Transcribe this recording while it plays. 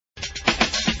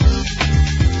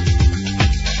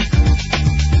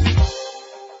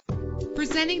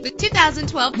Presenting the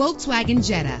 2012 Volkswagen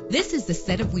Jetta. This is the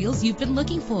set of wheels you've been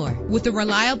looking for, with a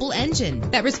reliable engine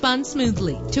that responds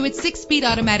smoothly to its 6-speed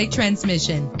automatic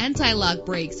transmission. Anti-lock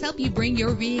brakes help you bring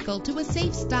your vehicle to a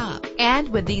safe stop. And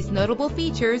with these notable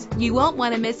features, you won't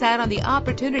want to miss out on the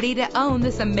opportunity to own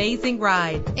this amazing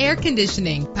ride. Air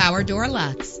conditioning, power door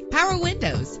locks, power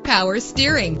windows, power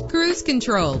steering, cruise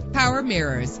control, power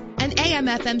mirrors, an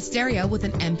AM/FM stereo with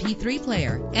an MP3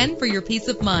 player. And for your peace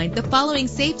of mind, the following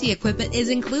safety equipment is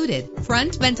included: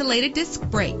 front ventilated disc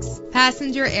brakes,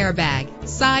 passenger airbag,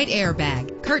 side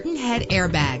airbag, curtain head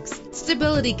airbags,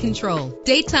 stability control,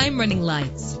 daytime running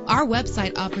lights. Our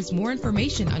website offers more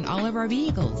information on all of our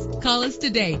vehicles. Call us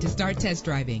today to start test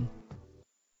driving.